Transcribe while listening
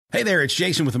Hey there, it's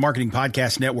Jason with the Marketing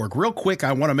Podcast Network. Real quick,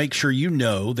 I want to make sure you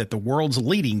know that the world's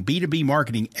leading B2B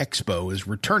Marketing Expo is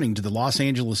returning to the Los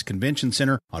Angeles Convention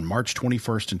Center on March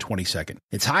 21st and 22nd.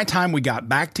 It's high time we got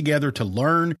back together to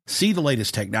learn, see the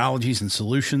latest technologies and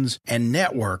solutions, and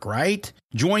network, right?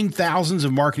 Join thousands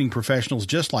of marketing professionals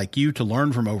just like you to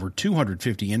learn from over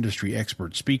 250 industry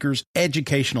expert speakers,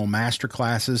 educational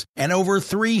masterclasses, and over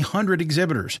 300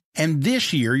 exhibitors. And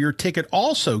this year, your ticket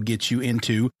also gets you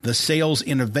into the Sales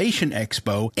Innovation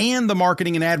Expo and the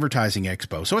Marketing and Advertising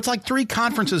Expo. So it's like 3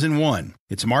 conferences in one.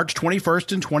 It's March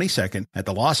 21st and 22nd at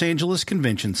the Los Angeles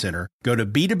Convention Center. Go to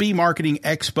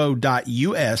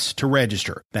b2bmarketingexpo.us to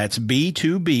register. That's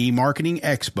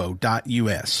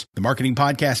b2bmarketingexpo.us. The Marketing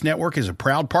Podcast Network is a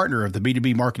proud partner of the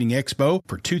B2B Marketing Expo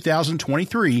for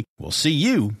 2023. We'll see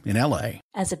you in LA.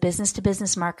 As a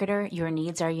business-to-business marketer, your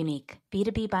needs are unique.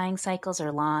 B2B buying cycles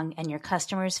are long, and your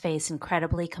customers face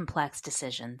incredibly complex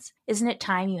decisions. Isn't it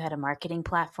time you had a marketing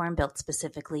platform built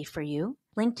specifically for you?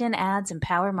 LinkedIn ads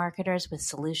empower marketers with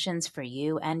solutions for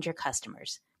you and your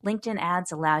customers. LinkedIn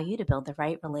ads allow you to build the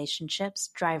right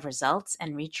relationships, drive results,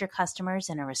 and reach your customers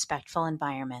in a respectful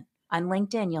environment. On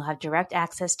LinkedIn, you'll have direct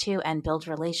access to and build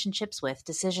relationships with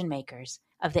decision makers.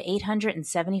 Of the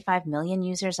 875 million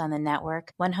users on the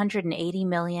network, 180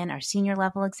 million are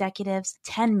senior-level executives,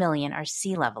 10 million are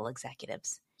C-level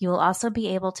executives. You will also be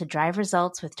able to drive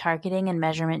results with targeting and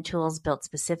measurement tools built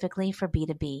specifically for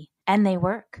B2B. And they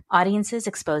work. Audiences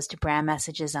exposed to brand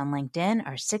messages on LinkedIn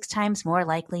are 6 times more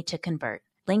likely to convert.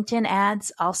 LinkedIn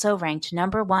ads also ranked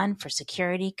number 1 for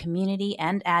security, community,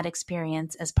 and ad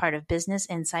experience as part of Business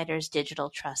Insider's Digital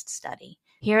Trust Study.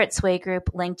 Here at Sway Group,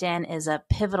 LinkedIn is a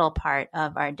pivotal part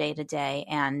of our day-to-day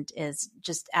and is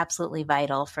just absolutely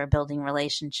vital for building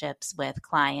relationships with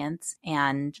clients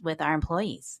and with our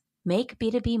employees. Make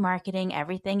B2B marketing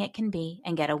everything it can be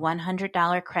and get a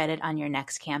 $100 credit on your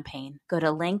next campaign. Go to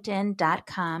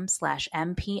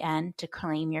linkedin.com/MPN to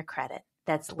claim your credit.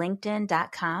 That's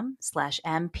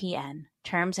linkedin.com/MPN.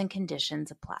 Terms and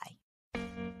conditions apply.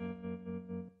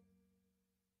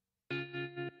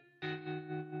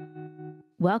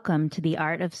 Welcome to The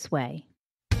Art of Sway.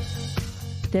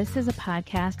 This is a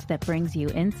podcast that brings you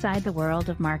inside the world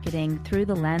of marketing through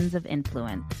the lens of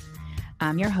influence.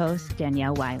 I'm your host,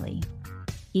 Danielle Wiley.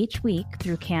 Each week,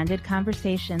 through candid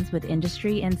conversations with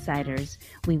industry insiders,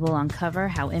 we will uncover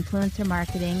how influencer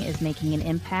marketing is making an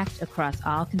impact across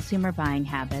all consumer buying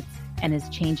habits and is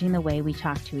changing the way we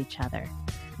talk to each other.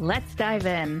 Let's dive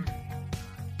in.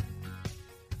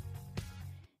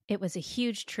 It was a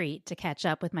huge treat to catch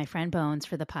up with my friend Bones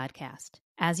for the podcast.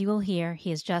 As you will hear,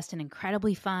 he is just an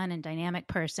incredibly fun and dynamic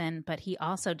person, but he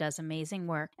also does amazing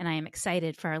work, and I am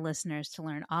excited for our listeners to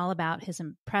learn all about his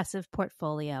impressive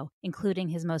portfolio, including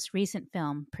his most recent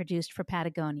film produced for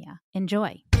Patagonia.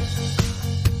 Enjoy.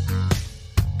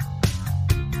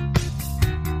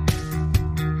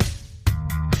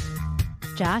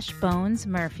 Josh Bones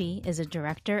Murphy is a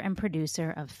director and producer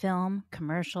of film,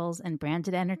 commercials, and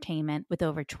branded entertainment with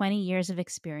over 20 years of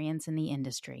experience in the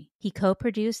industry. He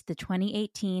co-produced the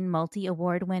 2018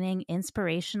 multi-award-winning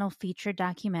inspirational feature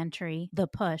documentary, The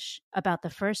Push, about the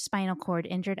first spinal cord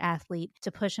injured athlete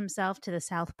to push himself to the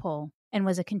South Pole, and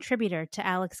was a contributor to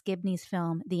Alex Gibney's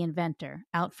film The Inventor,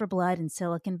 Out for Blood in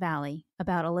Silicon Valley,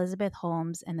 about Elizabeth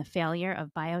Holmes and the failure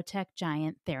of biotech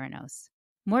giant Theranos.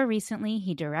 More recently,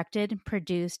 he directed,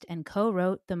 produced, and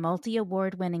co-wrote the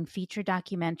multi-award-winning feature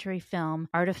documentary film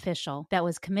ArtiFISHal that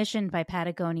was commissioned by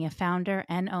Patagonia founder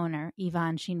and owner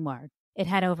Yvon Chouinard. It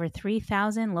had over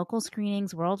 3,000 local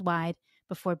screenings worldwide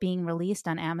before being released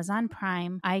on Amazon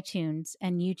Prime, iTunes,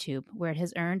 and YouTube, where it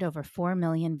has earned over 4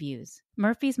 million views.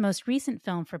 Murphy's most recent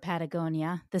film for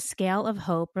Patagonia, The Scale of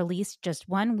Hope, released just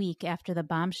 1 week after the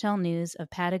bombshell news of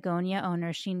Patagonia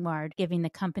owner Chouinard giving the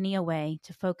company away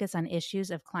to focus on issues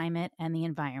of climate and the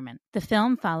environment. The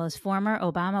film follows former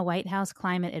Obama White House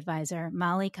climate advisor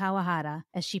Molly Kawahata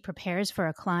as she prepares for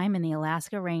a climb in the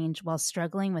Alaska Range while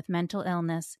struggling with mental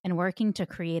illness and working to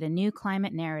create a new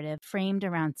climate narrative framed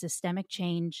around systemic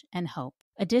change and hope.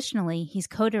 Additionally, he's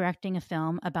co-directing a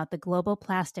film about the global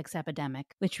plastics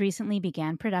epidemic, which recently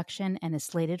began production and is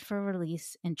slated for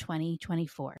release in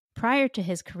 2024. Prior to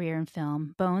his career in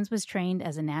film, Bones was trained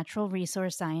as a natural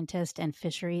resource scientist and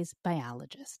fisheries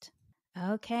biologist.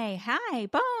 Okay. Hi,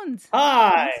 Bones.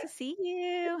 Hi. Nice to see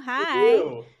you.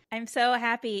 Hi. I'm so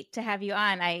happy to have you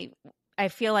on. I I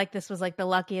feel like this was like the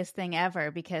luckiest thing ever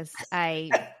because I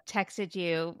texted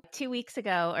you 2 weeks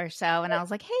ago or so and I was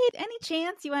like, hey, any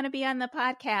chance you want to be on the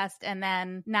podcast? And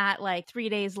then not like 3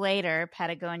 days later,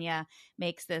 Patagonia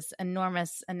makes this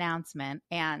enormous announcement.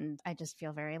 And I just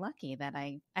feel very lucky that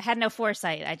I had no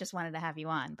foresight. I just wanted to have you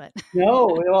on, but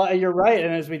No, well, you're right.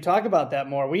 And as we talk about that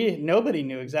more, nobody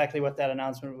knew exactly what that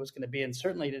announcement was going to be and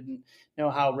certainly didn't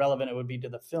know how relevant it would be to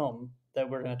the film that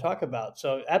we're going to talk about.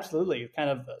 So absolutely, kind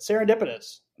of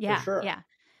serendipitous. Yeah, for sure. Yeah.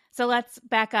 So let's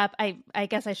back up. I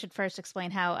guess I should first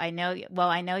explain how I know you. Well,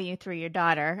 I know you through your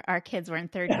daughter. Our kids were in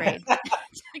third grade.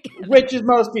 Which is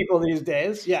most people these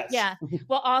days. Yes. Yeah.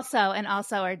 Well, also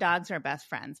our dogs were best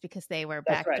friends because they were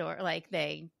That's backdoor. Like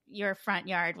your front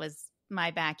yard was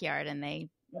my backyard and they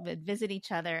would visit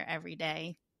each other every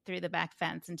day through the back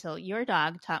fence until your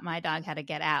dog taught my dog how to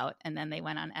get out, and then they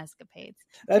went on escapades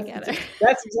together.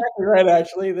 That's exactly right.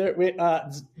 Actually,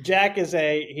 Jack is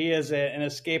an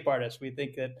escape artist. We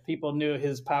think that people knew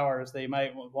his powers. They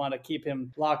might want to keep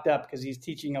him locked up because he's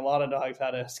teaching a lot of dogs how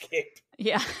to escape.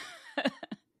 Yeah.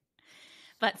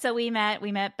 But so we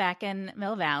met back in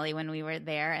Mill Valley when we were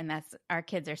there, and our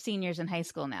kids are seniors in high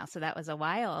school now. So that was a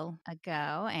while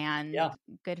ago, and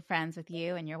good friends with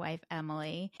you and your wife,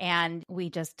 Emily. And we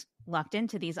just lucked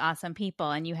into these awesome people,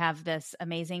 and you have this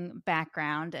amazing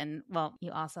background. And well,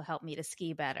 you also helped me to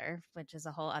ski better, which is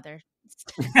a whole other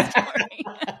story.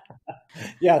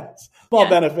 Yeah,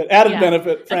 added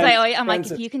benefit. I'm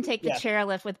like, if you can take the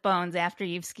chairlift with Bones after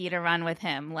you've skied a run with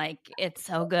him, like it's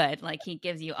so good. Like he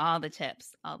gives you all the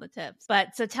tips.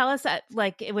 But so tell us,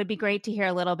 like, it would be great to hear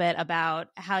a little bit about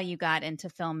how you got into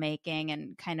filmmaking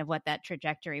and kind of what that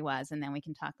trajectory was, and then we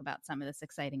can talk about some of this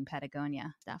exciting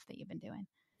Patagonia stuff that you've been doing.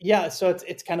 Yeah, so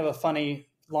it's kind of a funny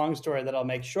long story that I'll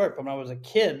make short. But when I was a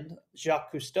kid,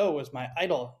 Jacques Cousteau was my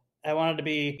idol. I wanted to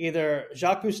be either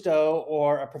Jacques Cousteau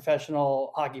or a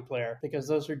professional hockey player because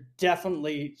those are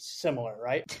definitely similar,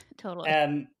 right? Totally.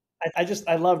 And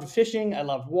I loved fishing. I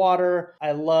loved water.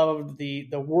 I loved the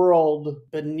world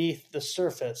beneath the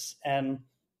surface. And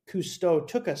Cousteau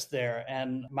took us there.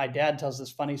 And my dad tells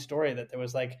this funny story that there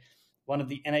was like one of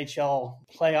the NHL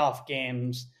playoff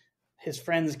games. His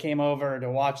friends came over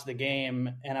to watch the game.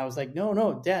 And I was like,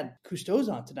 no, Dad, Cousteau's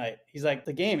on tonight. He's like,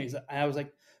 the game. And I was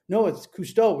like, no, it's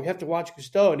Cousteau. We have to watch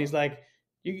Cousteau. And he's like,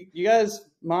 you guys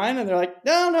mind? And they're like,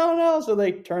 no. So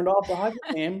they turned off the hockey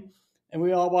game and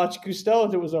we all watched Cousteau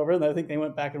until it was over. And I think they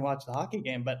went back and watched the hockey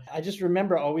game. But I just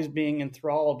remember always being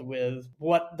enthralled with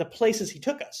what the places he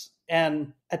took us.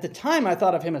 And at the time, I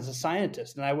thought of him as a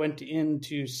scientist. And I went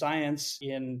into science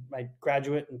in my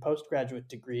graduate and postgraduate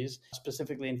degrees,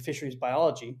 specifically in fisheries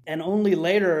biology. And only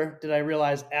later did I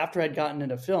realize, after I'd gotten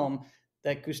into film,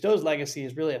 that Cousteau's legacy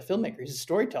is really a filmmaker. He's a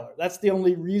storyteller. That's the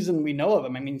only reason we know of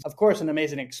him. I mean, of course, an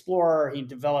amazing explorer. He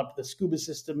developed the scuba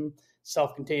system,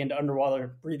 self-contained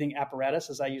underwater breathing apparatus,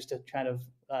 as I used to kind of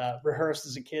rehearse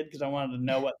as a kid because I wanted to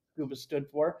know what scuba stood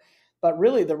for. But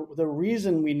really, the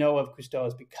reason we know of Cousteau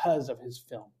is because of his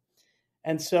film.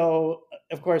 And so,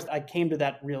 of course, I came to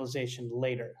that realization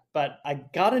later. But I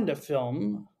got into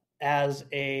film as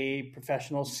a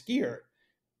professional skier.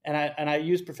 And I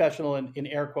use professional in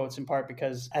air quotes in part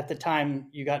because at the time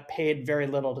you got paid very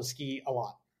little to ski a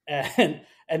lot. And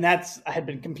I had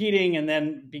been competing and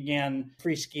then began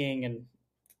free skiing and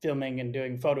filming and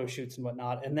doing photo shoots and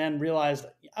whatnot. And then realized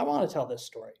I want to tell this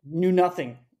story. Knew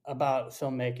nothing about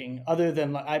filmmaking other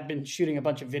than I've been shooting a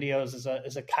bunch of videos as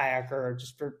a kayaker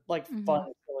just for like fun,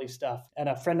 silly stuff. And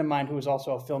a friend of mine who was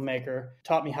also a filmmaker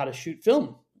taught me how to shoot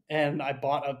film. And I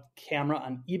bought a camera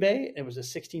on eBay. It was a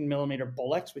 16 millimeter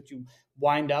Bolex, which you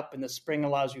wind up and the spring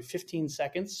allows you 15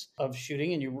 seconds of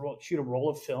shooting. And you shoot a roll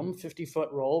of film, 50-foot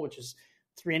roll, which is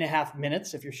 3.5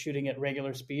 minutes if you're shooting at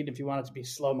regular speed. If you want it to be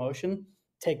slow motion,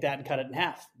 take that and cut it in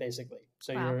half, basically.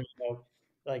 So you're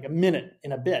like a minute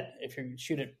in a bit if you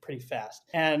shoot it pretty fast.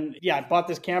 And yeah, I bought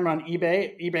this camera on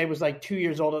eBay. eBay was like 2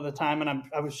 years old at the time, and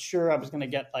I was sure I was going to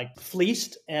get like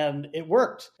fleeced, and it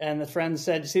worked. And the friend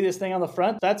said, "See this thing on the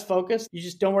front? That's focused. You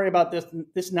just don't worry about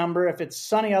this number. If it's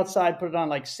sunny outside, put it on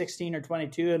like 16 or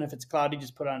 22, and if it's cloudy,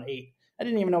 just put it on 8." I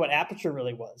didn't even know what aperture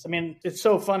really was. I mean, it's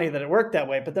so funny that it worked that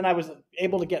way, but then I was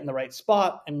able to get in the right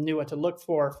spot and knew what to look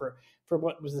for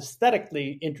what was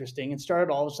aesthetically interesting, and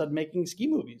started all of a sudden making ski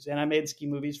movies. And I made ski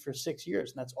movies for 6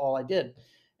 years, and that's all I did.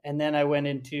 And then I went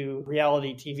into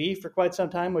reality TV for quite some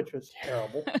time, which was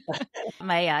terrible.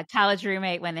 My college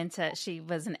roommate she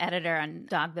was an editor on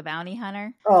Dog the Bounty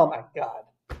Hunter. Oh my God.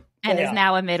 And is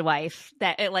now a midwife.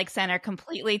 That it like sent her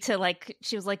completely to like,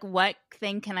 she was like, what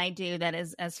thing can I do that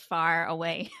is as far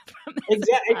away from this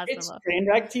Exactly. as possible? It's train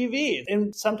wreck TV,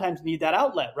 and sometimes need that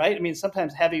outlet, right? I mean,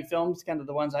 sometimes heavy films, kind of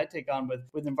the ones I take on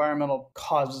with environmental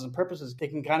causes and purposes, they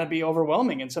can kind of be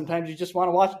overwhelming. And sometimes you just want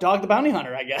to watch Dog the Bounty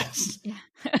Hunter, I guess. Yeah.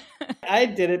 I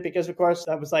did it because, of course,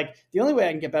 I was like, the only way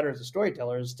I can get better as a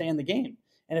storyteller is stay in the game.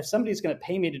 And if somebody's going to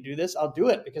pay me to do this, I'll do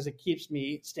it because it keeps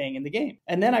me staying in the game.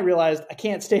 And then I realized I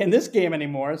can't stay in this game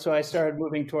anymore. So I started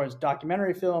moving towards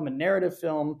documentary film and narrative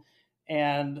film,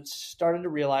 and started to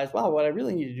realize, wow, what I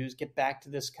really need to do is get back to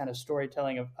this kind of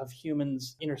storytelling of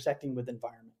humans intersecting with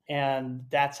environment. And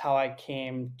that's how I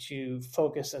came to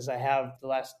focus, as I have the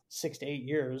last 6 to 8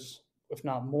 years, if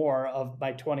not more, of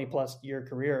my 20 plus year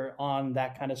career on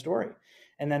that kind of story.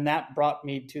 And then that brought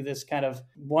me to this kind of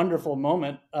wonderful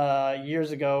moment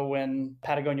years ago when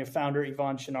Patagonia founder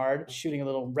Yvon Chouinard was shooting a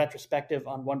little retrospective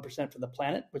on 1% for the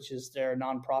Planet, which is their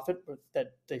nonprofit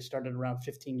that they started around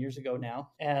 15 years ago now.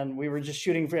 And we were just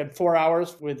shooting for 4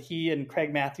 hours with he and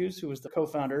Craig Matthews, who was the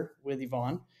co-founder with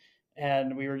Yvon.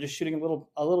 And we were just shooting a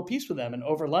little piece with them. And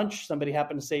over lunch, somebody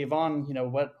happened to say, Yvon,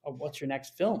 what's your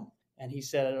next film? And he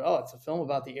said, oh, it's a film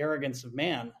about the arrogance of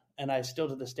man. And I still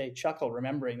to this day chuckle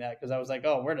remembering that, because I was like,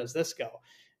 oh, where does this go?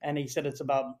 And he said it's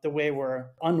about the way we're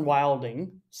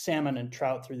unwilding salmon and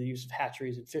trout through the use of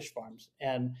hatcheries and fish farms.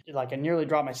 And like I nearly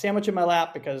dropped my sandwich in my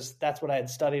lap, because that's what I had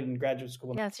studied in graduate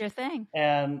school. That's your thing.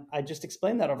 And I just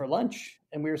explained that over lunch.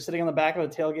 And we were sitting on the back of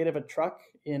the tailgate of a truck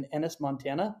in Ennis,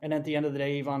 Montana. And at the end of the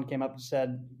day, Yvon came up and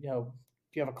said, do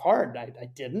you have a card? I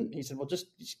didn't. He said, well, just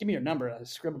give me your number. I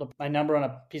scribbled up my number on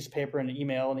a piece of paper and an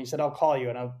email. And he said, I'll call you.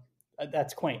 And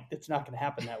that's quaint. It's not going to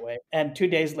happen that way. And 2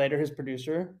 days later, his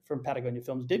producer from Patagonia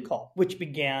Films did call, which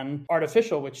began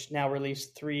ArtiFISHal, which now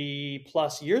released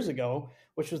 3+ years ago,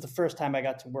 which was the first time I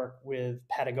got to work with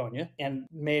Patagonia, and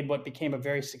made what became a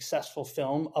very successful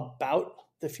film about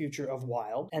the future of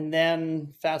wild. And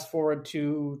then fast forward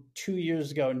to 2 years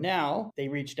ago now, they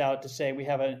reached out to say, we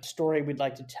have a story we'd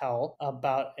like to tell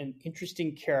about an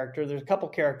interesting character. There's a couple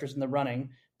characters in the running,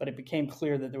 but it became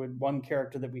clear that there was one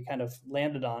character that we kind of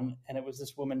landed on, and it was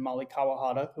this woman, Molly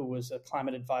Kawahata, who was a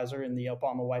climate advisor in the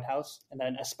Obama White House, and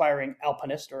an aspiring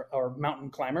alpinist or mountain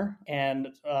climber, and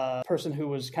a person who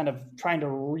was kind of trying to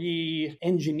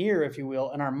re-engineer, if you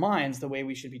will, in our minds, the way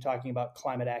we should be talking about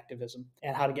climate activism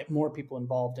and how to get more people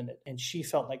involved in it. And she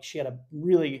felt like she had a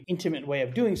really intimate way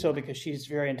of doing so, because she's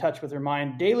very in touch with her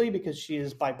mind daily, because she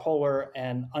is bipolar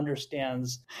and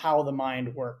understands how the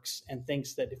mind works, and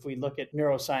thinks that if we look at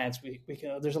neuroscience, we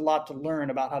can, there's a lot to learn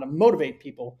about how to motivate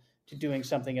people to doing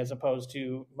something, as opposed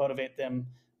to motivate them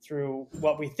through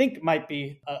what we think might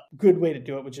be a good way to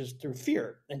do it, which is through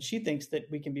fear. And she thinks that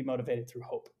we can be motivated through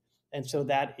hope. And so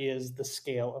that is The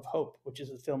Scale of Hope, which is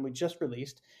a film we just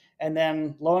released. And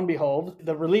then lo and behold,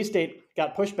 the release date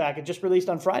got pushed back. It just released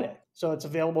on Friday. So it's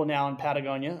available now in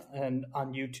Patagonia and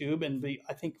on YouTube, and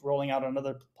I think rolling out on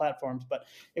other platforms. But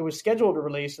it was scheduled to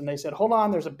release, and they said, hold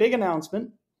on, there's a big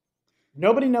announcement.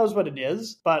 Nobody knows what it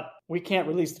is, but we can't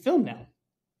release the film now.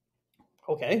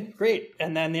 Okay, great.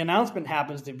 And then the announcement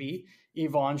happens to be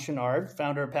Yvon Chouinard,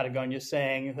 founder of Patagonia,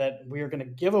 saying that we are going to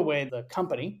give away the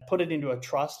company, put it into a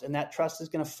trust, and that trust is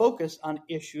going to focus on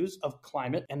issues of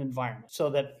climate and environment, so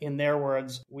that, in their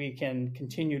words, we can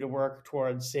continue to work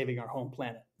towards saving our home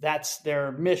planet. That's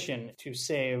their mission, to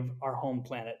save our home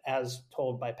planet, as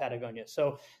told by Patagonia.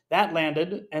 So that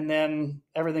landed, and then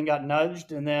everything got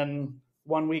nudged, and then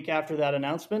 1 week after that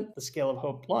announcement, The Scale of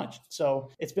Hope launched.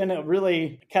 So it's been a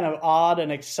really kind of odd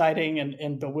and exciting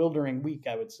and bewildering week,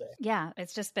 I would say. Yeah,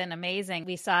 it's just been amazing.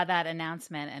 We saw that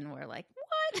announcement and we're like,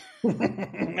 what?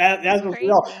 As was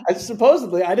real.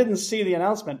 Supposedly, I didn't see the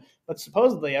announcement, but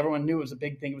supposedly everyone knew it was a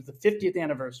big thing. It was the 50th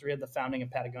anniversary of the founding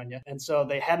of Patagonia. And so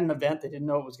they had an event. They didn't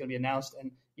know it was going to be announced.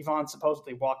 And Yvon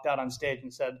supposedly walked out on stage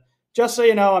and said, just so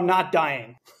you know, I'm not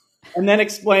dying. And then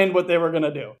explained what they were going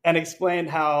to do, and explained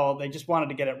how they just wanted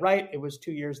to get it right. It was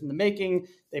 2 years in the making.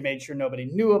 They made sure nobody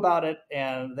knew about it,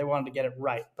 and they wanted to get it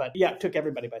right. But yeah, it took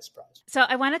everybody by surprise. So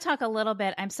I want to talk a little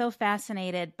bit. I'm so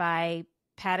fascinated by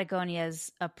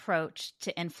Patagonia's approach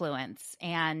to influence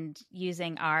and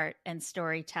using art and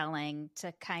storytelling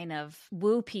to kind of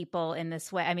woo people in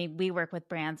this way. I mean, we work with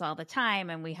brands all the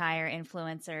time and we hire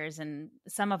influencers, and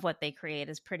some of what they create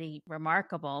is pretty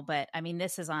remarkable. But I mean,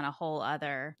 this is on a whole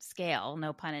other scale,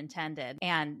 no pun intended.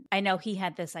 And I know he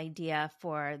had this idea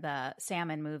for the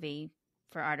salmon movie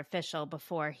for ArtiFISHal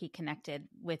before he connected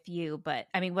with you. But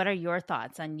I mean, what are your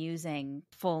thoughts on using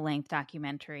full-length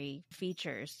documentary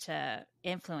features to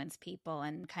influence people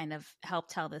and kind of help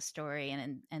tell this story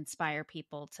and inspire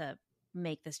people to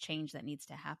make this change that needs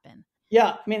to happen? Yeah,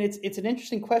 I mean, it's an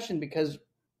interesting question because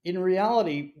in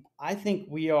reality, I think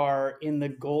we are in the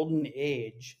golden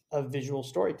age of visual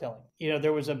storytelling.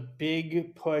 There was a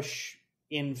big push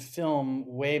in film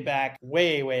way back,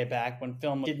 way back when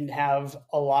film didn't have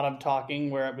a lot of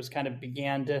talking, where it was kind of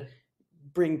began to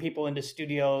bring people into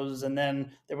studios. And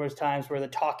then there was times where the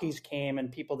talkies came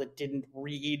and people that didn't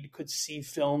read could see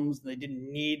films. They didn't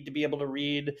need to be able to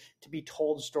read to be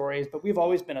told stories. But we've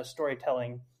always been a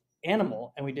storytelling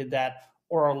animal. And we did that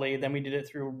orally. Then we did it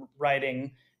through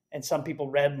writing. And some people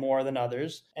read more than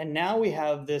others. And now we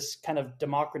have this kind of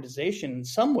democratization in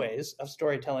some ways of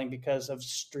storytelling because of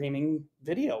streaming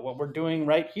video. What we're doing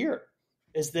right here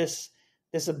is this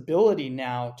ability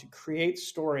now to create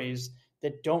stories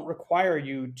that don't require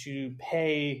you to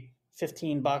pay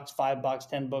 $15, $5,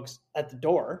 $10 at the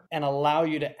door and allow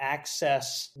you to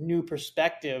access new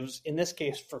perspectives, in this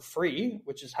case for free,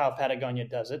 which is how Patagonia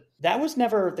does it. That was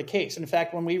never the case. In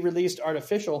fact, when we released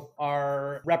ArtiFISHal,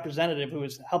 our representative who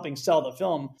was helping sell the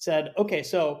film said, okay,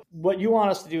 so what you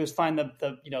want us to do is find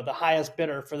the highest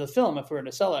bidder for the film if we were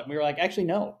to sell it. And we were like, actually,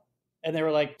 no. And they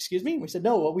were like, excuse me? We said,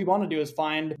 no, what we want to do is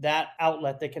find that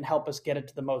outlet that can help us get it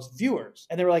to the most viewers.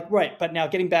 And they were like, right, but now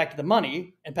getting back to the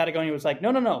money. And Patagonia was like,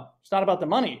 no, it's not about the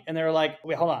money. And they were like,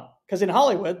 wait, hold on. Because in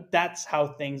Hollywood, that's how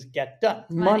things get done.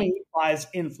 Money buys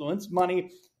influence. Money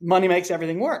makes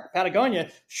everything work. Patagonia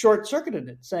short-circuited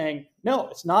it, saying, no,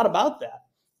 it's not about that.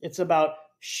 It's about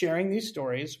sharing these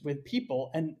stories with people.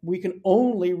 And we can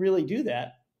only really do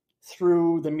that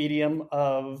through the medium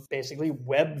of basically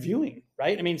web viewing,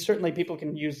 right? I mean, certainly people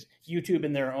can use YouTube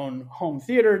in their own home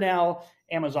theater now,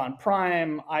 Amazon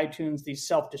Prime, iTunes, these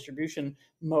self-distribution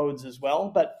modes as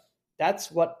well. But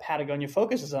that's what Patagonia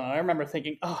focuses on. I remember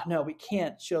thinking, oh, no, we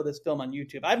can't show this film on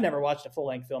YouTube. I've never watched a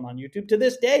full-length film on YouTube. To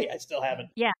this day, I still haven't.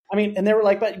 Yeah. I mean, and they were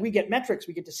like, but we get metrics.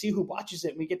 We get to see who watches it.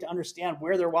 And we get to understand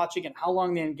where they're watching and how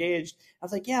long they engaged. I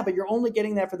was like, yeah, but you're only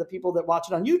getting that for the people that watch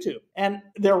it on YouTube. And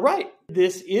they're right.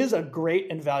 This is a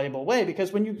great and valuable way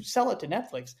because when you sell it to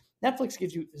Netflix, Netflix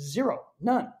gives you zero,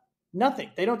 none, nothing.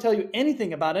 They don't tell you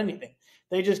anything about anything.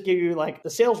 They just give you like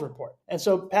the sales report. And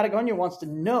so Patagonia wants to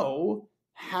know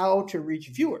how to reach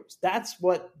viewers. That's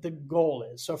what the goal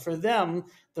is. So for them,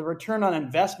 the return on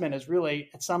investment is really,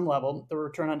 at some level, the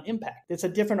return on impact. It's a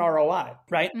different ROI,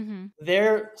 right? Mm-hmm.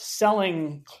 They're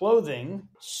selling clothing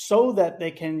so that they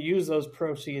can use those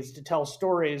proceeds to tell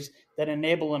stories that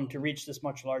enable them to reach this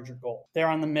much larger goal. They're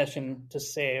on the mission to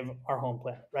save our home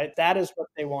planet, right? That is what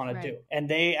they want to do. And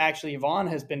they actually, Yvonne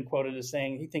has been quoted as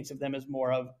saying he thinks of them as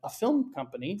more of a film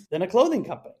company than a clothing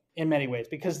company in many ways,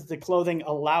 because the clothing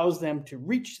allows them to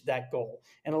reach that goal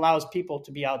and allows people to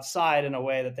be outside in a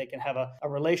way that they can have a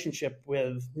relationship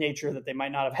with nature that they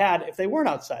might not have had if they weren't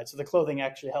outside. So the clothing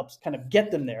actually helps kind of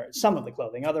get them there. Some of the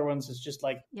clothing, other ones is just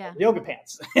like yoga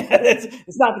pants.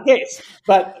 It's not the case.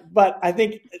 But I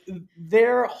think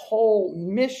their whole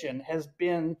mission has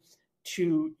been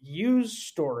to use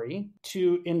story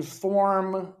to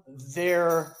inform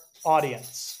their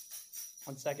audience.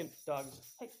 1 second, dogs.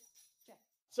 Hey.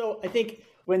 So I think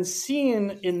when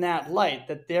seen in that light,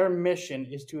 that their mission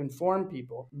is to inform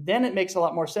people, then it makes a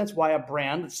lot more sense why a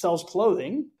brand that sells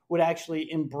clothing would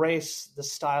actually embrace the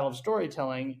style of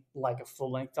storytelling like a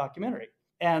full-length documentary.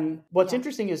 And what's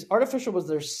interesting is ArtiFISHal was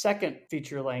their second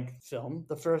feature-length film.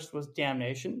 The first was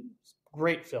Damnation.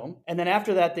 Great film. And then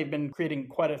after that, they've been creating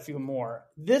quite a few more.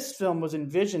 This film was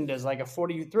envisioned as like a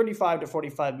 35 to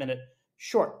 45 minute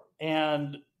short.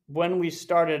 And when we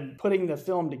started putting the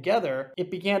film together, it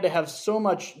began to have so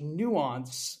much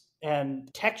nuance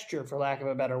and texture, for lack of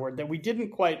a better word, that we didn't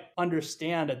quite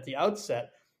understand at the outset.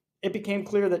 It became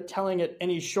clear that telling it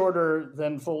any shorter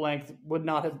than full length would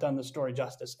not have done the story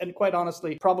justice. And quite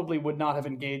honestly, probably would not have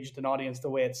engaged an audience the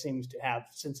way it seems to have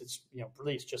since it's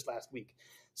released just last week.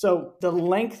 So the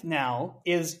length now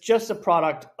is just a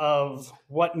product of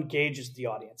what engages the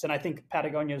audience. And I think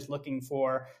Patagonia is looking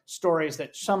for stories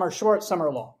that some are short, some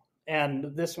are long.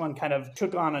 And this one kind of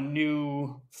took on a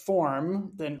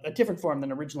different form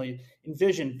than originally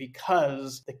envisioned,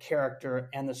 because the character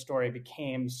and the story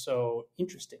became so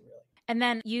interesting, really. And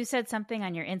then you said something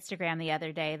on your Instagram the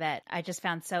other day that I just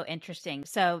found so interesting.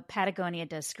 So Patagonia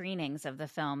does screenings of the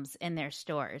films in their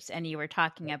stores. And you were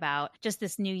talking about just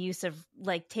this new use of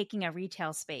like taking a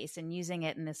retail space and using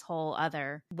it in this whole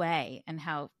other way, and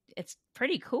how it's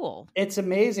pretty cool. It's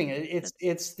amazing.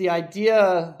 It's the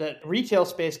idea that retail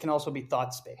space can also be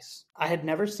thought space. I had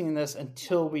never seen this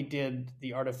until we did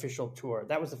the ArtiFISHal tour.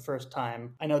 That was the first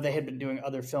time. I know they had been doing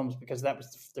other films because that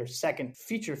was their second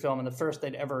feature film and the first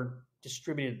they'd ever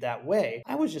distributed that way.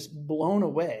 I was just blown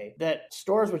away that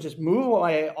stores would just move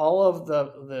away all of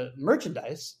the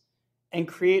merchandise and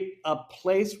create a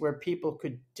place where people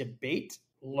could debate,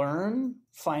 learn,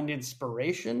 find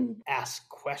inspiration, ask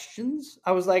questions.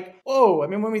 I was like, whoa. I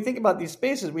mean, when we think about these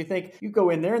spaces, we think you go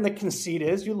in there and the conceit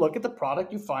is you look at the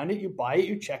product, you find it, you buy it,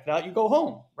 you check it out, you go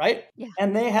home, right? Yeah.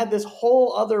 And they had this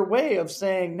whole other way of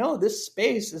saying, no, this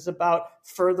space is about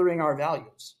furthering our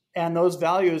values. And those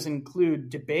values include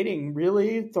debating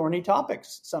really thorny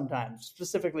topics sometimes,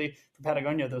 specifically for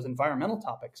Patagonia, those environmental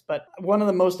topics. But one of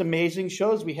the most amazing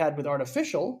shows we had with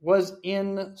ArtiFISHal was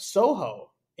in Soho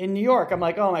in New York. I'm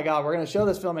like, oh my God, we're going to show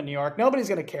this film in New York. Nobody's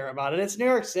going to care about it. It's New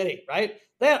York City, right?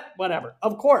 Whatever.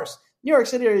 Of course, New York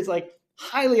City is like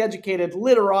highly educated,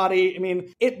 literati. I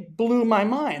mean, it blew my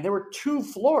mind. There were 2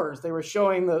 floors they were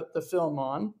showing the film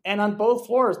on. And on both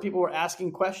floors, people were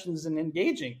asking questions and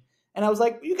engaging. And I was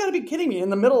like, you got to be kidding me. In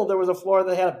the middle, there was a floor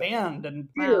that had a band and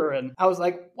beer. And I was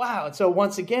like, wow. And so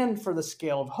once again, for the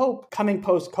scale of hope, coming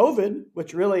post-COVID,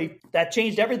 which really, that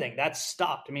changed everything. That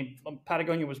stopped. I mean,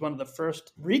 Patagonia was one of the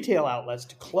first retail outlets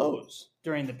to close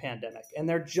during the pandemic, and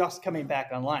they're just coming back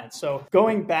online. So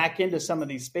going back into some of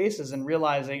these spaces and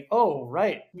realizing, oh,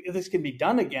 right, this can be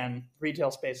done again, retail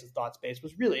spaces, thought space,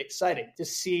 was really exciting to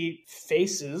see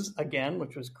faces again,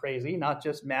 which was crazy, not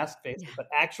just mask faces, but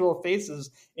actual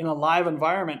faces in a live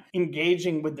environment,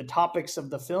 engaging with the topics of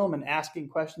the film and asking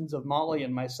questions of Molly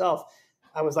and myself.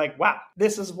 I was like, wow,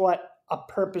 this is what a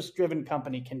purpose-driven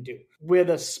company can do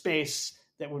with a space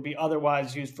that would be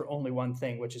otherwise used for only one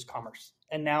thing, which is commerce.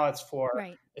 And now it's for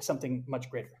something much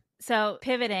greater. So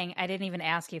pivoting, I didn't even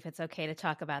ask you if it's okay to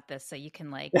talk about this, so you can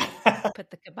like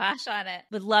put the kibosh on it.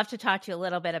 Would love to talk to you a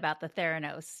little bit about the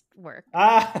Theranos work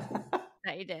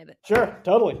that you did. Sure,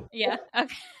 totally. Yeah.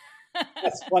 Okay.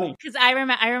 That's funny. Because I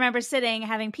remember sitting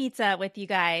having pizza with you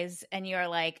guys, and you're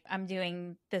like, I'm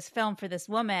doing this film for this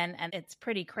woman, and it's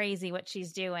pretty crazy what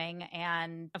she's doing.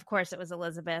 And of course, it was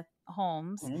Elizabeth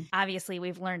Holmes. Mm-hmm. Obviously,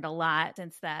 we've learned a lot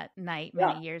since that night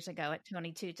many years ago at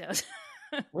Tony Tuto's.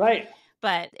 Right.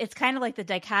 But it's kind of like the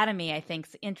dichotomy, I think,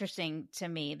 is interesting to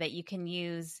me, that you can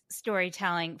use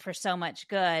storytelling for so much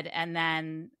good. And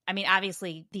then, I mean,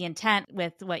 obviously the intent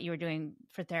with what you were doing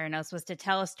for Theranos was to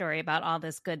tell a story about all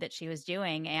this good that she was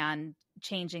doing and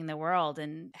changing the world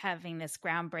and having this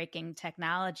groundbreaking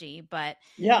technology. But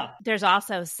there's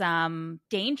also some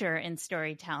danger in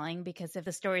storytelling, because if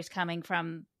the story's coming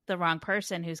from the wrong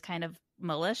person who's kind of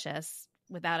malicious,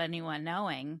 without anyone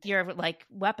knowing, you're like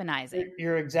weaponizing.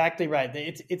 You're exactly right.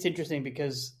 It's interesting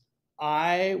because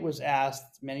I was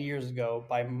asked many years ago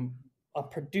by a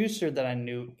producer that I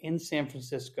knew in San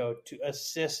Francisco to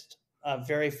assist a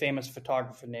very famous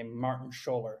photographer named Martin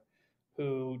Scholler,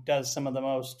 who does some of the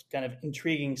most kind of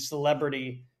intriguing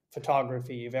celebrity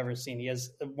photography you've ever seen. He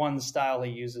has one style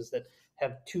he uses that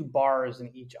have 2 bars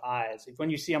in each eye. So when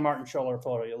you see a Martin Scholler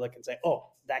photo, you look and say,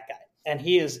 oh, that guy. And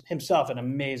he is himself an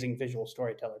amazing visual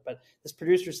storyteller. But this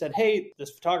producer said, hey,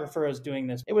 this photographer is doing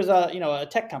this. It was a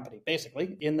tech company,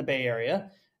 basically, in the Bay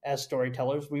Area. As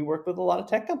storytellers, we work with a lot of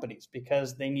tech companies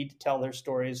because they need to tell their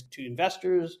stories to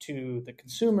investors, to the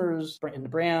consumers, in the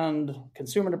brand,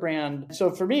 consumer to brand. So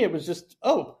for me, it was just,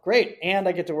 oh, great. And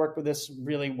I get to work with this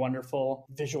really wonderful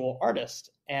visual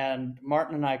artist. And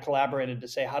Martin and I collaborated to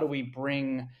say, how do we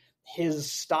bring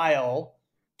his style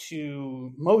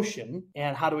to motion,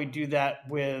 and how do we do that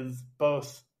with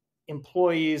both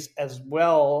employees as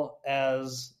well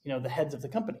as, the heads of the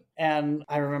company? And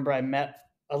I remember I met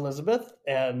Elizabeth,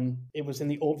 and it was in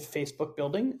the old Facebook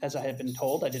building, as I had been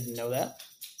told. I didn't know that.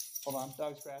 Hold on,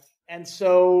 dog scratch. And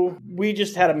so we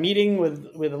just had a meeting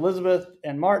with Elizabeth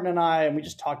and Martin and I, and we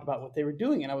just talked about what they were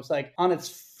doing. And I was like, on its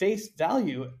face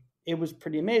value, it was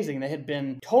pretty amazing. They had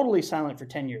been totally silent for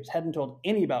 10 years, hadn't told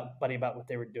anybody about what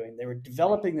they were doing. They were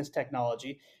developing this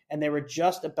technology, and they were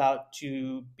just about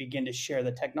to begin to share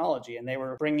the technology. And they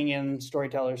were bringing in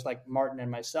storytellers like Martin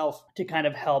and myself to kind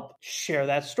of help share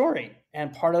that story.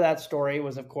 And part of that story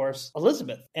was, of course,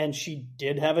 Elizabeth. And she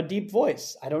did have a deep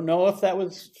voice. I don't know if that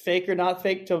was fake or not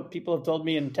fake. People have told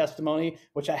me in testimony,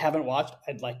 which I haven't watched.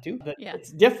 I'd like to. But it's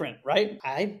different, right?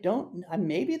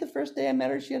 Maybe the first day I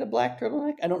met her, she had a black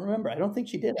turtleneck. I don't remember. I don't think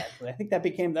she did, actually. I think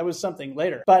that was something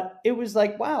later. But it was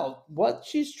like, wow, what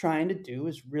she's trying to do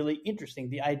is really interesting.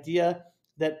 The idea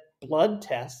that blood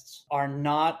tests are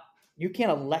not, you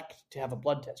can't elect to have a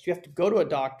blood test. You have to go to a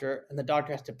doctor, and the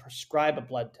doctor has to prescribe a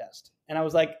blood test. And I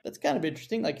was like, that's kind of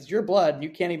interesting. Like, it's your blood, and you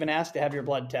can't even ask to have your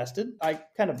blood tested. I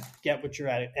kind of get what you're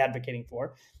advocating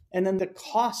for. And then the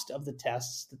cost of the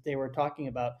tests that they were talking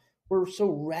about were so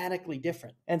radically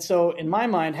different. And so in my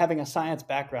mind, having a science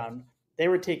background, They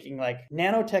were taking like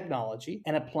nanotechnology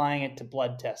and applying it to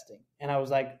blood testing. And I was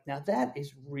like, now that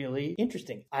is really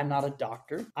interesting. I'm not a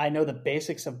doctor. I know the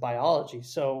basics of biology.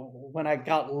 So when I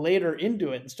got later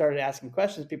into it and started asking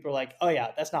questions, people were like, oh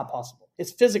yeah, that's not possible.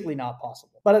 It's physically not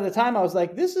possible. But at the time I was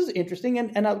like, this is interesting.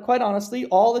 And quite honestly,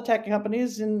 all the tech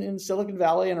companies in Silicon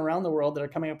Valley and around the world that are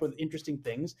coming up with interesting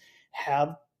things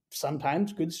have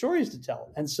sometimes good stories to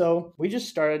tell. And so we just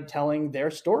started telling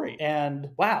their story. And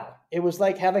wow, it was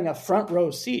like having a front row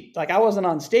seat. Like I wasn't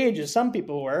on stage as some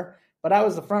people were, but I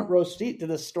was the front row seat to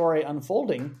this story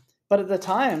unfolding. But at the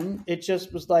time, it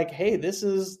just was like, hey, this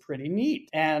is pretty neat.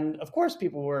 And of course,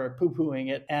 people were poo-pooing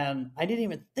it. And I didn't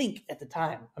even think at the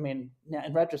time. I mean,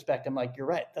 in retrospect, I'm like, you're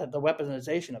right. The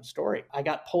weaponization of story. I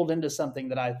got pulled into something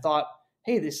that I thought,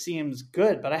 hey, this seems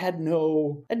good, but I had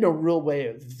no real way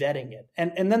of vetting it.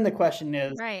 And then the question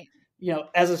is, right, you know,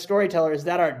 as a storyteller, is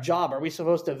that our job? Are we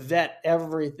supposed to vet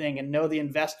everything and know the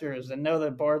investors and know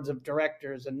the boards of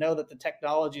directors and know that the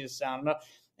technology is sound?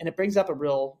 And it brings up a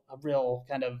real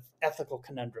kind of ethical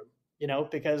conundrum, you know,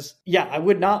 because yeah, I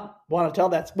would not want to tell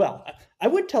that. Well, I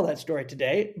would tell that story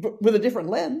today, but with a different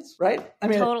lens, right? I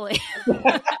mean, totally.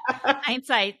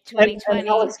 Hindsight 2020. And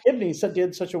Alex Gibney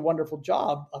did such a wonderful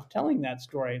job of telling that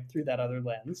story through that other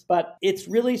lens. But it's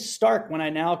really stark when I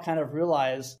now kind of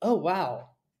realize, oh, wow,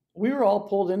 we were all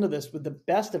pulled into this with the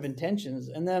best of intentions.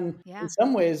 And then in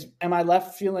some ways, am I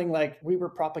left feeling like we were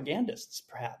propagandists,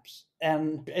 perhaps?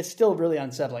 And it's still really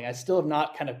unsettling. I still have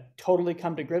not kind of totally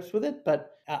come to grips with it.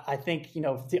 But I think, you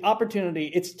know, the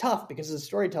opportunity, it's tough because as a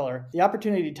storyteller, the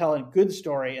opportunity to tell a good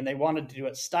story, and they wanted to do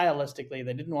it stylistically.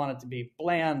 They didn't want it to be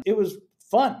bland. It was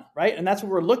fun, right? And that's what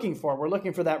we're looking for. We're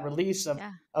looking for that release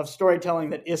of storytelling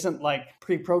that isn't like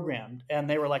pre-programmed. And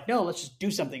they were like, no, let's just do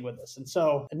something with this. And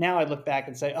so now I look back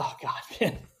and say, oh God,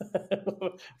 man,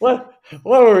 what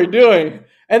were we doing?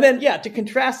 And then, to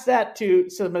contrast that to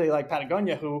somebody like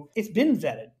Patagonia, who it's been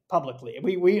vetted publicly.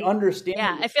 We understand.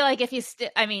 Yeah, I feel like if you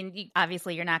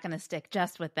obviously you're not going to stick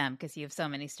just with them because you have so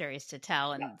many stories to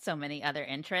tell and so many other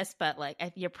interests, but like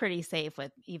you're pretty safe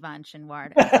with Yvon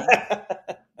Chouinard.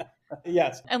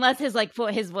 Yes. Unless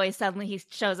his voice suddenly he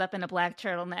shows up in a black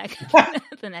turtleneck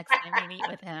the next time you meet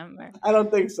with him. I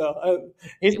don't think so.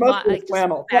 He's mostly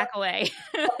flannel. Back away.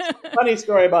 Funny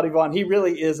story about Yvon. He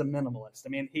really is a minimalist. I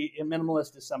mean, a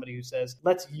minimalist is somebody who says,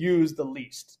 let's use the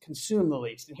least, consume the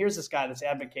least. And here's this guy that's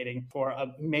advocating for a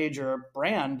major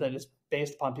brand that is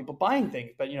based upon people buying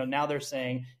things. But, now they're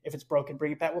saying, if it's broken,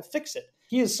 bring it back, we'll fix it.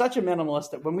 He is such a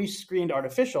minimalist that when we screened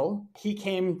ArtiFISHal, he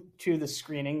came to the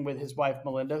screening with his wife,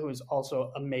 Melinda, who is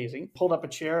also amazing, pulled up a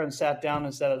chair and sat down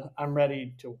and said, I'm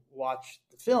ready to watch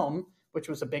the film, which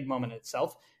was a big moment in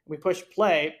itself. We pushed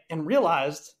play and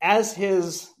realized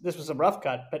this was a rough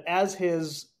cut, but as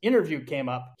his interview came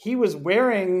up, he was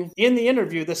wearing in the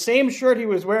interview the same shirt he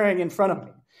was wearing in front of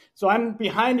me. So I'm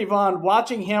behind Yvon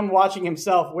watching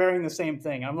himself wearing the same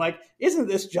thing. I'm like, isn't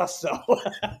this just so?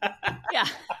 Yeah.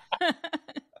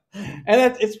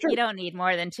 And it's true. You don't need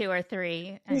more than 2 or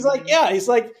 3. He's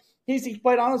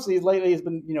quite honestly, lately he's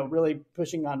been, really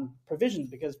pushing on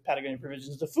provisions because Patagonia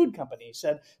Provisions is a food company. He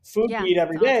said food you eat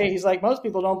every day. He's like, most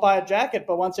people don't buy a jacket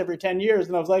but once every 10 years.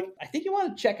 And I was like, I think you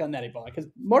want to check on that, Yvon, because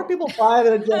more people buy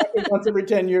a jacket once every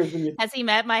 10 years than you.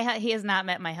 He has not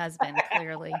met my husband,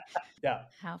 clearly. Yeah.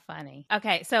 How funny.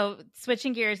 Okay. So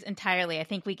switching gears entirely, I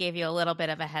think we gave you a little bit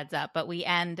of a heads up, but we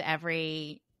end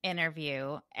every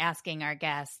interview asking our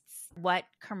guests what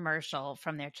commercial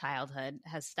from their childhood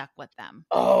has stuck with them.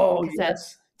 Oh,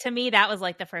 yes. To me, that was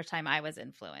like the first time I was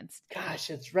influenced. Gosh,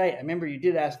 that's right. I remember you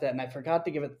did ask that and I forgot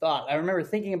to give it thought. I remember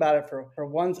thinking about it for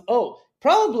once. Oh,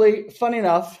 probably, funny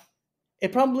enough,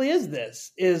 it probably is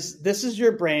this is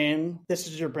your brain. This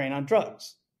is your brain on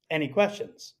drugs. Any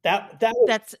questions?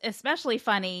 That's especially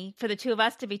funny for the two of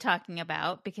us to be talking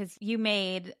about because you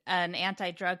made an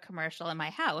anti-drug commercial in my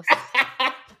house.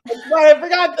 That's right. I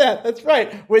forgot that. That's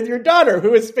right. With your daughter,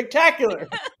 who is spectacular.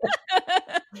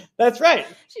 That's right.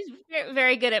 She's very,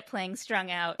 very good at playing strung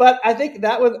out. But I think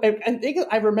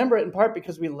I remember it in part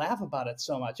because we laugh about it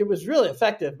so much. It was really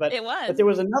effective. But it was. But there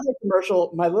was another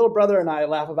commercial my little brother and I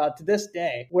laugh about to this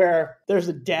day where there's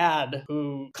a dad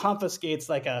who confiscates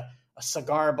like a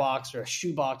cigar box or a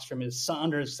shoe box from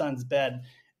under his son's bed.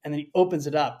 And then he opens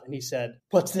it up and he said,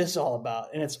 what's this all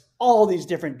about? And it's all these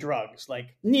different drugs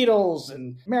like needles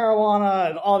and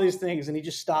marijuana and all these things. And he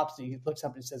just stops and he looks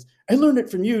up and he says, I learned it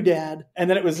from you, Dad. And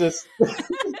then it was this.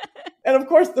 And of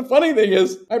course, the funny thing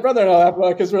is my brother and I laugh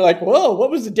about it because we're like, whoa, what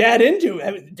was the dad into?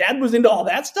 Dad was into all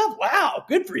that stuff? Wow,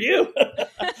 good for you.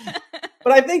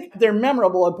 But I think they're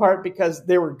memorable in part because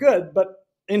they were good. But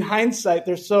in hindsight,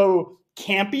 they're so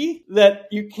campy that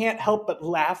you can't help but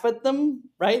laugh at them,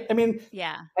 right? I mean,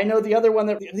 yeah. I know the other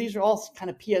one these are all kind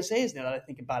of PSAs now that I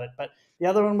think about it, but the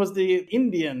other one was the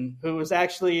Indian who was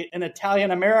actually an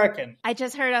Italian American. I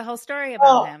just heard a whole story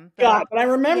about him. God, but I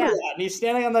remember that. And he's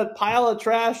standing on the pile of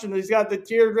trash and he's got the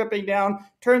tear dripping down.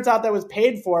 Turns out that was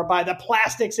paid for by the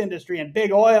plastics industry and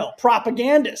big oil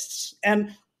propagandists.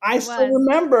 And I still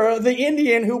remember the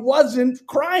Indian who wasn't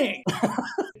crying.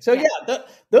 So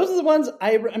those are the ones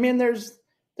I mean, there's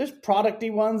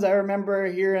producty ones I remember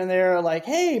here and there, like,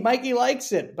 hey, Mikey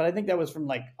likes it. But I think that was from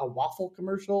like a waffle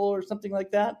commercial or something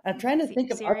like that. I'm trying to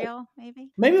think of cereal, maybe.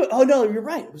 Oh no, you're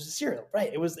right. It was a cereal,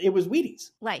 right? It was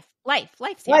Wheaties. Life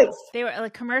cereal. They were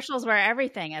like commercials were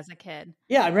everything as a kid.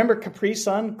 Yeah, I remember Capri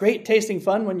Sun. Great tasting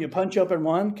fun when you punch open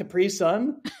one Capri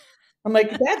Sun. I'm like,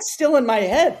 that's still in my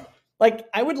head. Like,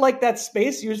 I would like that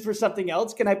space used for something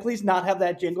else. Can I please not have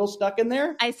that jingle stuck in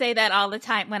there? I say that all the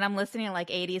time when I'm listening to like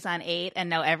 80s on 8 and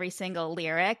know every single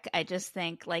lyric. I just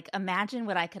think, like, imagine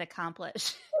what I could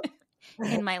accomplish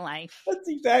in my life. That's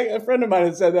exactly. A friend of mine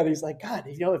had said that. He's like, God,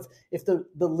 if the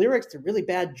lyrics to really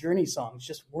bad Journey songs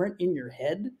just weren't in your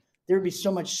head, there would be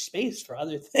so much space for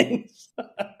other things.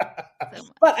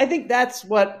 But I think that's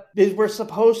what we're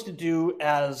supposed to do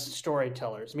as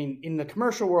storytellers. I mean, in the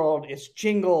commercial world, it's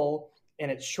jingle and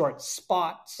it's short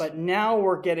spots. But now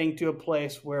we're getting to a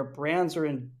place where brands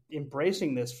are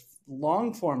embracing this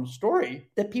long form story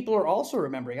that people are also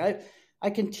remembering. I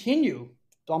continue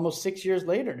almost 6 years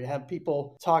later to have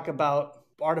people talk about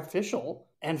ArtiFISHal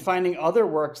and finding other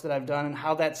works that I've done and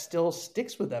how that still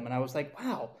sticks with them. And I was like,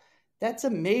 wow, that's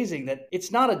amazing that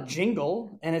it's not a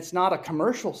jingle and it's not a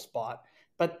commercial spot,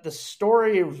 but the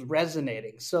story is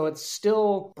resonating. So it's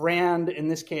still brand, in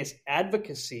this case,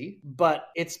 advocacy, but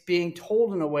it's being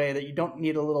told in a way that you don't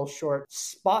need a little short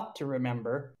spot to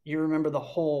remember. You remember the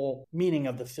whole meaning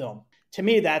of the film. To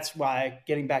me, that's why,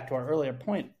 getting back to our earlier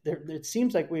point, it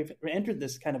seems like we've entered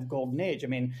this kind of golden age. I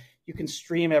mean, you can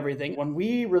stream everything. When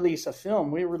we release a film,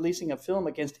 we're releasing a film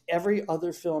against every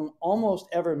other film almost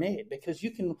ever made, because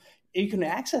you can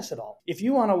access it all. If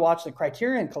you want to watch the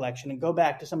Criterion Collection and go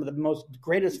back to some of the most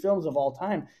greatest films of all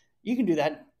time, you can do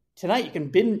that tonight.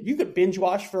 You could binge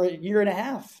watch for a year and a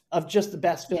half of just the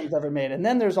best films ever made. And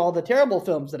then there's all the terrible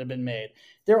films that have been made.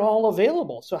 They're all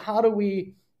available. So how do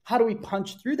we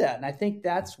punch through that? And I think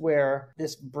that's where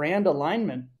this brand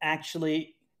alignment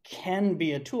actually can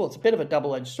be a tool. It's a bit of a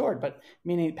double-edged sword, but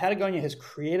meaning Patagonia has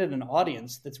created an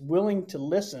audience that's willing to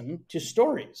listen to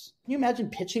stories. Can you imagine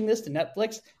pitching this to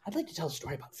Netflix? I'd like to tell a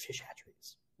story about fish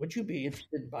hatcheries. Would you be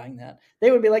interested in buying that?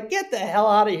 They would be like, get the hell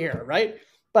out of here, right?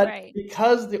 But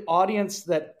because the audience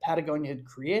that Patagonia had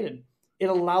created,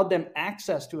 it allowed them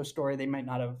access to a story they might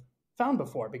not have found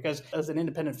before. Because as an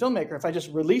independent filmmaker, if I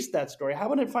just released that story, how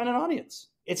would it find an audience?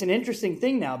 It's an interesting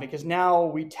thing now, because now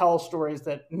we tell stories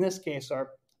that in this case are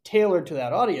tailored to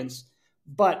that audience,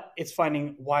 but it's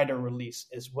finding wider release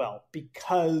as well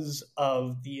because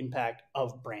of the impact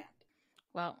of brand.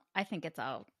 Well, I think it's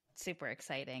all super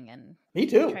exciting, and me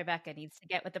too. Tribeca needs to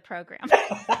get with the program.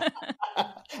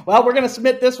 Well, we're going to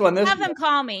submit this one. Have them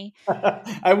call me.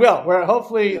 I will. We're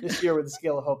hopefully this year with the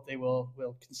Scale of Hope, they will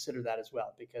consider that as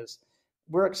well, because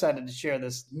we're excited to share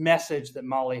this message that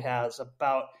Molly has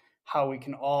about how we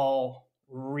can all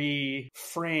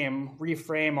reframe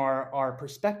our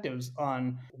perspectives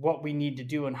on what we need to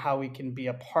do and how we can be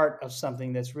a part of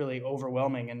something that's really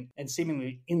overwhelming and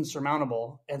seemingly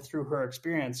insurmountable. And through her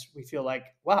experience, we feel like,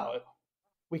 wow,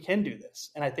 we can do this.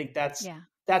 And I think that's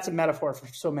a metaphor for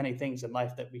so many things in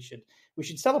life that we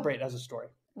should celebrate as a story.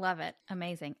 Love it.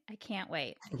 Amazing. I can't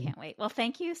wait. Well,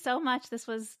 thank you so much. This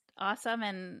was awesome.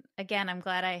 And again, I'm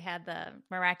glad I had the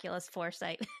miraculous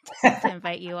foresight to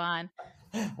invite you on.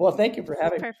 Well, thank you for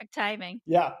having me. Perfect timing.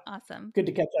 Yeah. Awesome. Good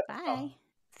to catch up. Bye.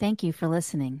 Thank you for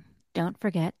listening. Don't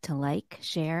forget to like,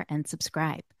 share, and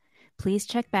subscribe. Please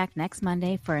check back next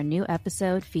Monday for a new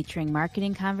episode featuring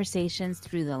marketing conversations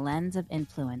through the lens of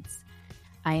influence.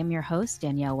 I am your host,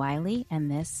 Danielle Wiley, and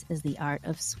this is The Art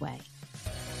of Sway.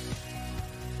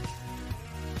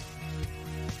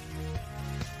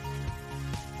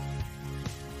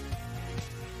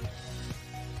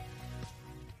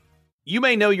 You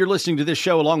may know you're listening to this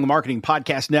show along the Marketing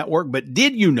Podcast Network, but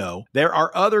did you know there are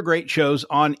other great shows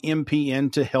on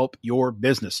MPN to help your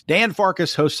business? Dan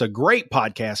Farkas hosts a great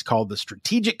podcast called The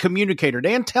Strategic Communicator.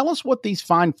 Dan, tell us what these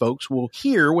fine folks will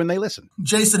hear when they listen.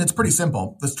 Jason, it's pretty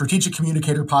simple. The Strategic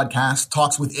Communicator podcast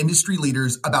talks with industry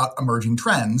leaders about emerging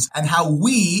trends and how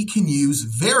we can use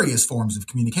various forms of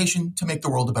communication to make the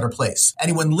world a better place.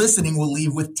 Anyone listening will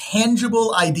leave with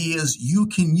tangible ideas you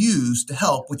can use to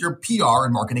help with your PR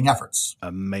and marketing efforts. episodes.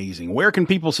 Amazing. Where can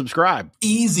people subscribe?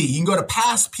 Easy. You can go to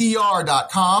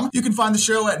passpr.com. You can find the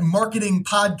show at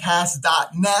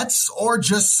marketingpodcast.net or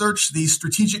just search The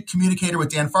Strategic Communicator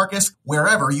with Dan Farkas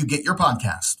wherever you get your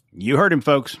podcast. You heard him,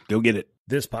 folks. Go get it.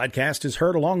 This podcast is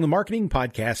heard along the Marketing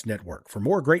Podcast Network. For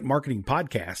more great marketing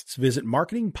podcasts, visit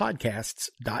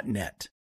marketingpodcasts.net.